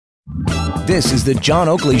This is the John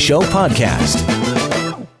Oakley Show podcast.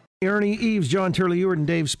 Ernie Eves, John Turley-Ewart, and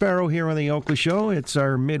Dave Sparrow here on the Oakley Show. It's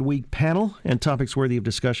our midweek panel and topics worthy of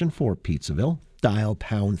discussion for Pizzaville. Dial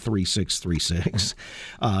pound 3636.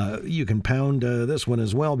 You can pound this one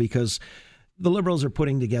as well because the Liberals are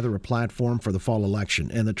putting together a platform for the fall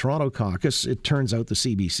election. And the Toronto caucus, it turns out the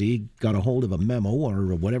CBC got a hold of a memo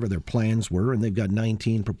or whatever their plans were, and they've got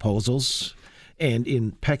 19 proposals. And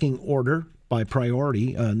in pecking order, by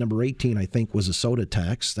priority, number 18, I think, was a soda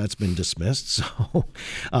tax. That's been dismissed. So,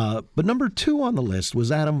 but number 2 on the list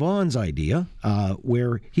was Adam Vaughan's idea,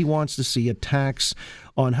 where he wants to see a tax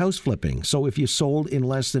on house flipping. So if you sold in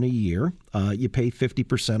less than a year, you pay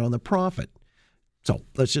 50% on the profit. So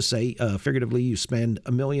let's just say, figuratively, you spend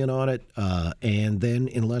 $1 million on it, and then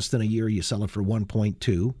in less than a year, you sell it for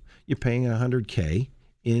 1.2. You're paying $100K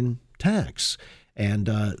in tax. And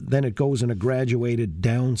then it goes in a graduated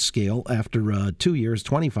down scale after 2 years,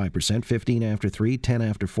 25%, 15 after 3, 10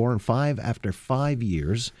 after 4, and 5 after 5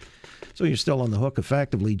 years. So you're still on the hook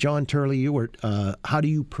effectively. John Turley-Ewart, how do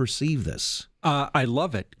you perceive this? I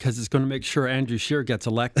love it because it's going to make sure Andrew Scheer gets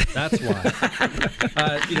elected. That's why.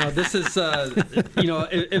 This is,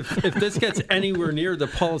 if this gets anywhere near the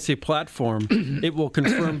policy platform, it will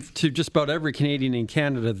confirm to just about every Canadian in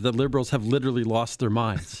Canada that the Liberals have literally lost their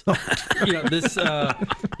minds.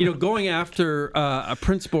 Going after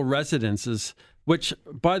principal residences, which,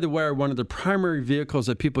 by the way, are one of the primary vehicles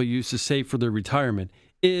that people use to save for their retirement,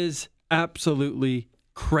 is absolutely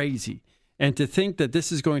crazy. And to think that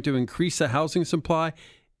this is going to increase the housing supply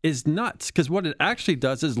is nuts, because what it actually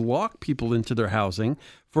does is lock people into their housing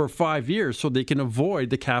for 5 years so they can avoid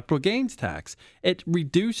the capital gains tax. It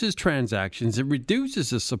reduces transactions. It reduces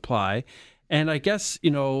the supply. And I guess,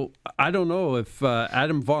 I don't know if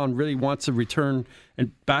Adam Vaughan really wants to return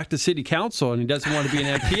and back to city council and he doesn't want to be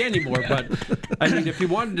an MP anymore. But, I mean, if he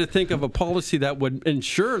wanted to think of a policy that would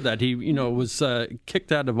ensure that he, was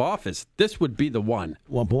kicked out of office, this would be the one.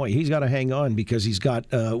 Well, boy, he's got to hang on because he's got,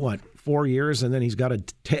 4 years, and then he's got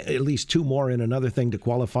at least 2 more in another thing to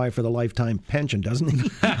qualify for the lifetime pension, doesn't he?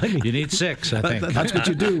 I mean, you need 6, I think. That's what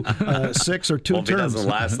you do, 6 or 2 well, if terms. If he doesn't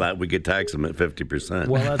last that, we could tax him at 50%.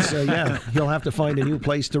 Well, that's, he'll have to find a new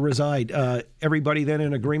place to reside. Everybody then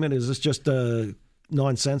in agreement? Is this just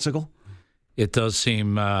nonsensical? It does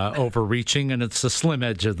seem overreaching, and it's the slim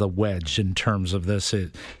edge of the wedge in terms of this.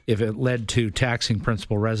 If it led to taxing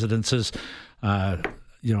principal residences,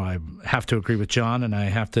 I have to agree with John, and I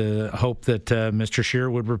have to hope that Mr.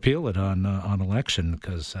 Scheer would repeal it on election,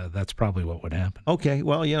 because that's probably what would happen. Okay,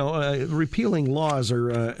 well, repealing laws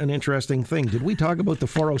are an interesting thing. Did we talk about the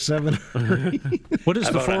 407? What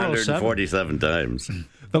is the 407? 147 times.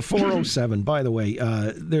 The 407, by the way,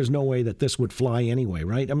 there's no way that this would fly anyway,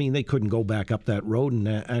 right? I mean, they couldn't go back up that road and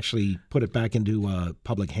actually put it back into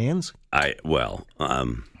public hands? Either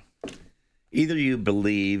you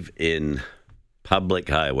believe in public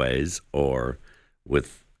highways or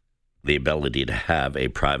with the ability to have a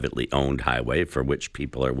privately owned highway for which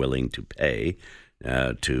people are willing to pay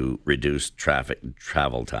to reduce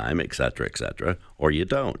travel time, et cetera, or you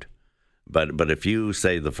don't. But if you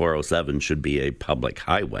say the 407 should be a public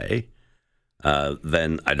highway,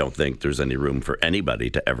 then I don't think there's any room for anybody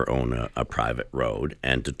to ever own a private road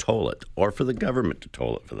and to toll it, or for the government to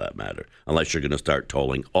toll it for that matter. Unless you're going to start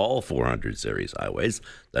tolling all 400 series highways,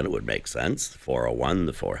 then it would make sense. The 401,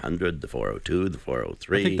 the 400, the 402, the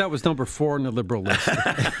 403. I think that was number 4 on the Liberal list.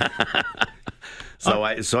 So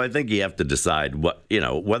I think you have to decide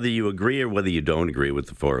whether you agree or whether you don't agree with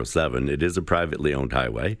the 407. It is a privately owned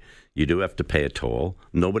highway. You do have to pay a toll.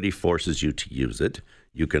 Nobody forces you to use it.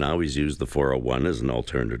 You can always use the 401 as an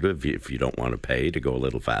alternative if you don't want to pay to go a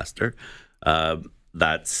little faster.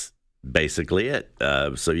 That's basically it.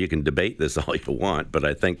 So you can debate this all you want, but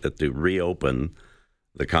I think that to reopen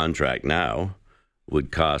the contract now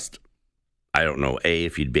would cost, I don't know,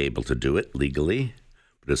 if you'd be able to do it legally,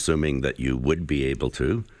 but assuming that you would be able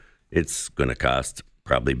to, it's going to cost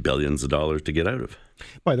probably billions of dollars to get out of.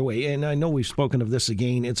 By the way, and I know we've spoken of this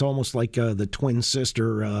again, it's almost like the twin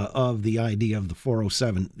sister of the idea of the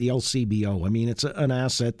 407, the LCBO. I mean, it's an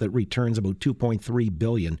asset that returns about $2.3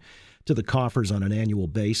 billion to the coffers on an annual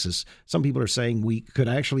basis. Some people are saying we could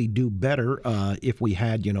actually do better if we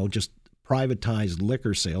had, just privatized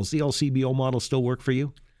liquor sales. The LCBO model still work for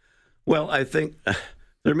you? Well, I think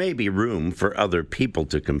there may be room for other people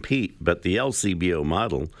to compete, but the LCBO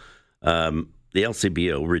model... the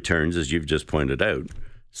LCBO returns, as you've just pointed out,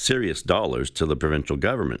 serious dollars to the provincial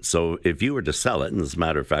government. So if you were to sell it, and as a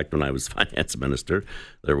matter of fact, when I was finance minister,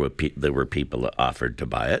 there were people that offered to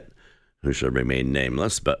buy it, who shall remain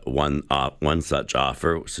nameless, but one such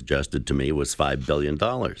offer suggested to me was $5 billion.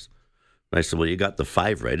 And I said, well, you got the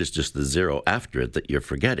 5 right. It's just the 0 after it that you're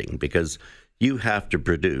forgetting, because you have to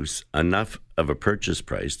produce enough of a purchase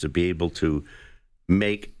price to be able to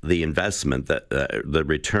make the investment, that the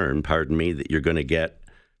return, that you're going to get,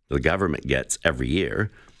 the government gets every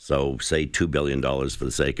year. So say $2 billion for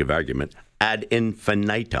the sake of argument, ad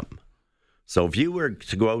infinitum. So if you were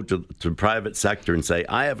to go out to the private sector and say,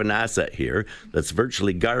 I have an asset here that's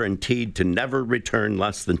virtually guaranteed to never return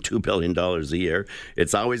less than $2 billion a year,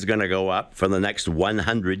 it's always going to go up for the next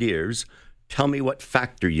 100 years, tell me what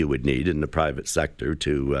factor you would need in the private sector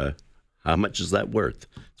to, how much is that worth?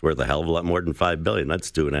 It's worth a hell of a lot more than $5 billion.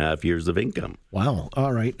 That's 2.5 years of income. Wow.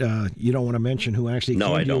 All right. You don't want to mention who actually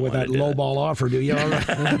came to you with that lowball offer, do you? All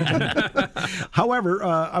right. However,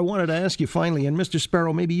 I wanted to ask you finally, and Mr.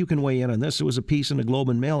 Sparrow, maybe you can weigh in on this. There was a piece in the Globe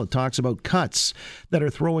and Mail that talks about cuts that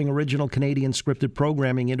are throwing original Canadian scripted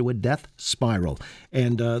programming into a death spiral.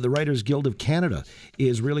 And the Writers Guild of Canada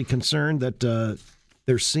is really concerned that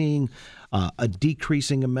they're seeing a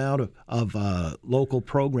decreasing amount of local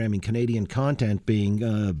programming, Canadian content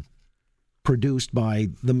being produced by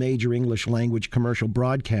the major English language commercial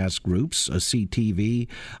broadcast groups, CTV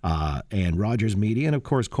and Rogers Media, and of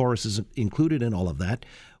course Chorus is included in all of that.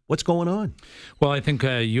 What's going on? Well, I think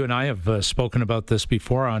you and I have spoken about this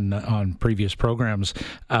before on previous programs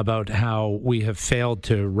about how we have failed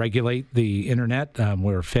to regulate the internet.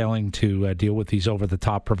 We're failing to deal with these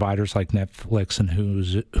over-the-top providers like Netflix and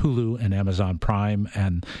Hulu and Amazon Prime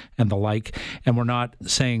and the like. And we're not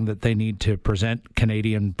saying that they need to present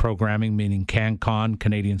Canadian programming, meaning CanCon,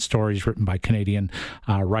 Canadian stories written by Canadian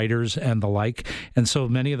writers and the like. And so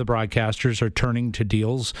many of the broadcasters are turning to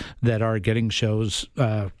deals that are getting shows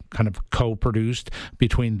kind of co-produced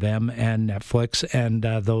between them and Netflix, and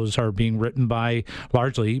those are being written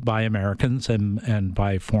largely by Americans and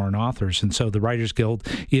by foreign authors. And so the Writers Guild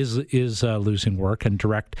is losing work, and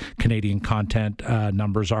direct Canadian content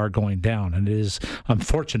numbers are going down. And it is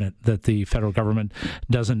unfortunate that the federal government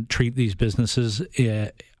doesn't treat these businesses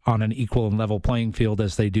on an equal and level playing field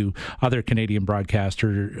as they do other Canadian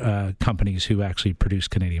broadcaster companies who actually produce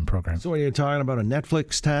Canadian programs. So are you talking about a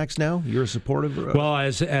Netflix tax now? You're supportive? Well,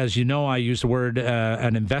 as you know, I use the word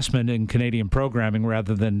an investment in Canadian programming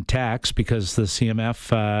rather than tax, because the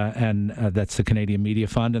CMF, and that's the Canadian Media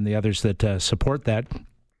Fund, and the others that support that,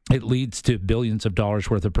 it leads to billions of dollars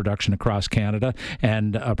worth of production across Canada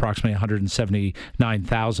and approximately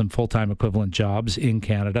 179,000 full-time equivalent jobs in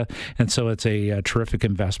Canada. And so it's a terrific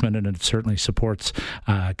investment, and it certainly supports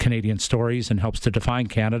Canadian stories and helps to define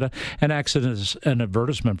Canada and acts as an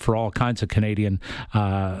advertisement for all kinds of Canadian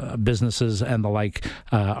businesses and the like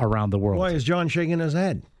around the world. Why is John shaking his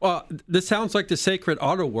head? Well, this sounds like the sacred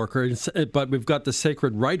auto worker, but we've got the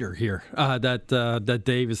sacred writer here that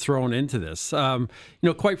Dave is throwing into this.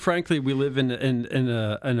 Quite frankly, we live in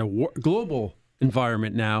a global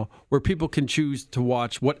environment now where people can choose to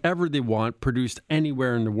watch whatever they want produced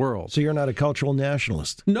anywhere in the world. So you're not a cultural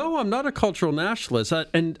nationalist? No, I'm not a cultural nationalist,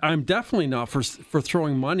 and I'm definitely not for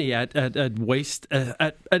throwing money at waste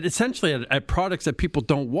at essentially at products that people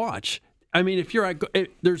don't watch. I mean, if you're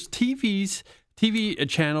there's TV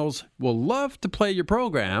channels will love to play your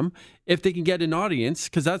program if they can get an audience,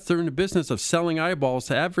 because they're in the business of selling eyeballs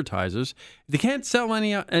to advertisers. If they can't sell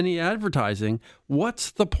any advertising, what's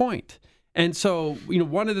the point? And so,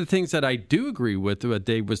 one of the things that I do agree with what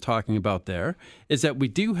Dave was talking about there is that we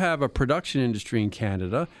do have a production industry in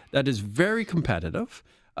Canada that is very competitive,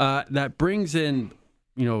 that brings in,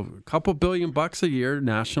 a couple $1 billion a year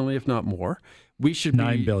nationally, if not more. We should be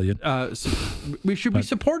 $9 billion. We should be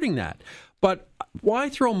supporting that. But why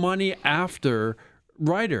throw money after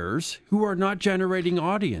writers who are not generating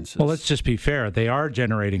audiences? Well, let's just be fair. They are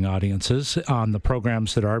generating audiences on the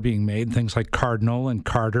programs that are being made, things like Cardinal and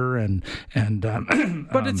Carter and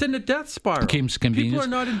but it's in a death spiral. Kim's Convenience. People are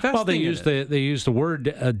not investing. Well, they use the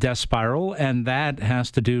word death spiral, and that has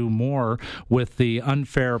to do more with the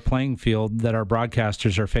unfair playing field that our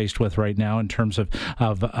broadcasters are faced with right now in terms of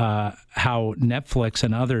how Netflix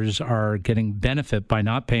and others are getting benefit by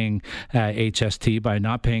not paying HST, by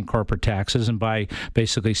not paying corporate taxes, and by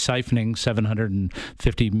basically siphoning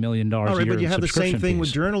 $750 million a year. All right, but you have the same thing fees.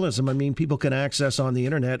 with journalism. I mean, people can access on the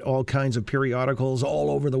internet all kinds of periodicals all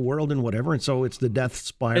over the world and whatever, and so it's the death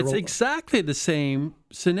spiral. It's exactly the same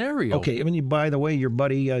scenario. Okay, I mean, by the way, your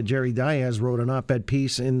buddy Jerry Diaz wrote an op-ed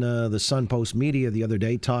piece in the Sun Post Media the other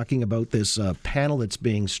day talking about this panel that's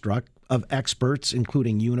being struck of experts,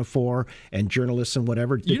 including Unifor and journalists and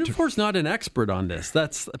whatever. Unifor's not an expert on this.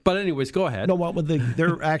 But anyways, go ahead. No, what would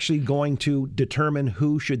they're actually going to determine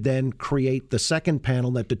who should then create the second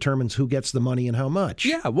panel that determines who gets the money and how much.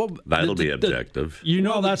 Yeah, well, that'll be objective.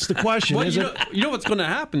 That's the question, well, isn't it? You know what's going to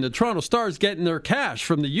happen? The Toronto Star is getting their cash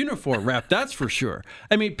from the Unifor rep. That's for sure.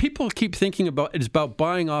 I mean, people keep thinking it's about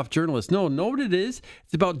buying off journalists. No, know what it is?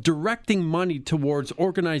 It's about directing money towards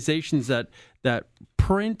organizations that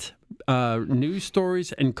print news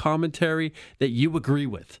stories and commentary that you agree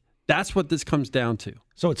with. That's what this comes down to.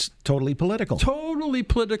 So it's totally political. Totally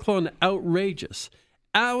political and outrageous.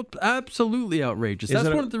 Absolutely outrageous. That's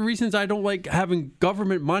one of the reasons I don't like having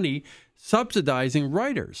government money subsidizing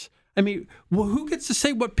writers. I mean, who gets to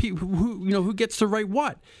say what people, who gets to write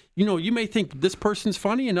what? You may think this person's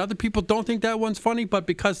funny and other people don't think that one's funny, but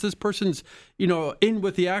because this person's, in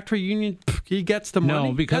with the ACTRA union, he gets the money.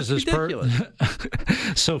 No, because that's ridiculous.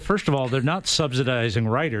 So first of all, they're not subsidizing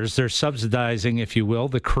writers. They're subsidizing, if you will,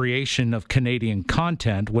 the creation of Canadian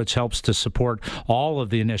content, which helps to support all of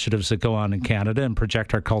the initiatives that go on in Canada and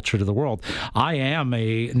project our culture to the world. I am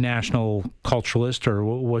a national culturalist, or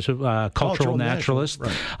was it cultural naturalist,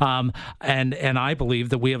 right. And I believe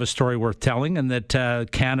that we have a story worth telling, and that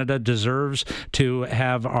Canada deserves to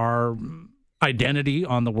have our identity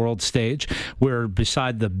on the world stage. We're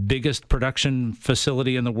beside the biggest production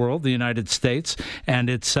facility in the world, the United States, and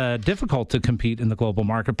it's difficult to compete in the global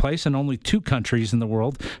marketplace, and only 2 countries in the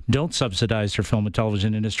world don't subsidize their film and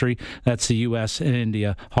television industry. That's the U.S. and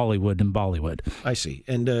India, Hollywood and Bollywood. I see.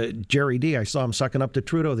 And Jerry D., I saw him sucking up to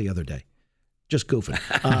Trudeau the other day. Just goofing.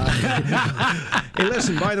 Hey,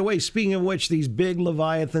 listen, by the way, speaking of which, these big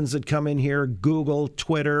leviathans that come in here, Google,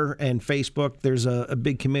 Twitter, and Facebook, there's a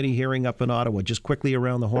big committee hearing up in Ottawa. Just quickly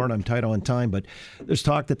around the horn, I'm tight on time, but there's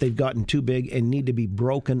talk that they've gotten too big and need to be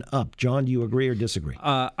broken up. John, do you agree or disagree?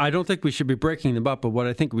 I don't think we should be breaking them up, but what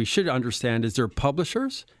I think we should understand is they're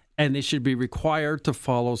publishers, and they should be required to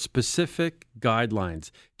follow specific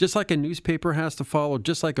guidelines, just like a newspaper has to follow,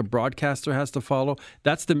 just like a broadcaster has to follow.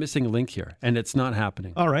 That's the missing link here, and it's not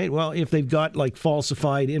happening. All right. Well, if they've got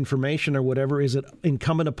falsified information or whatever, is it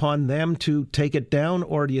incumbent upon them to take it down,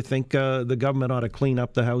 or do you think the government ought to clean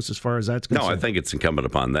up the house as far as that's concerned? No, I think it's incumbent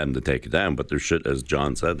upon them to take it down, but there should, as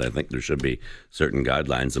John said, I think there should be certain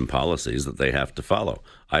guidelines and policies that they have to follow.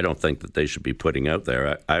 I don't think that they should be putting out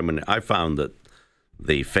there. I found that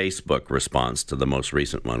the Facebook response to the most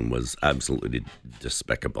recent one was absolutely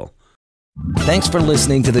despicable. Thanks for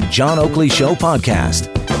listening to the John Oakley Show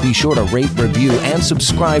podcast. Be sure to rate, review, and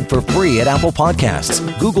subscribe for free at Apple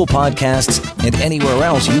Podcasts, Google Podcasts, and anywhere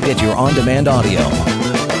else you get your on-demand audio.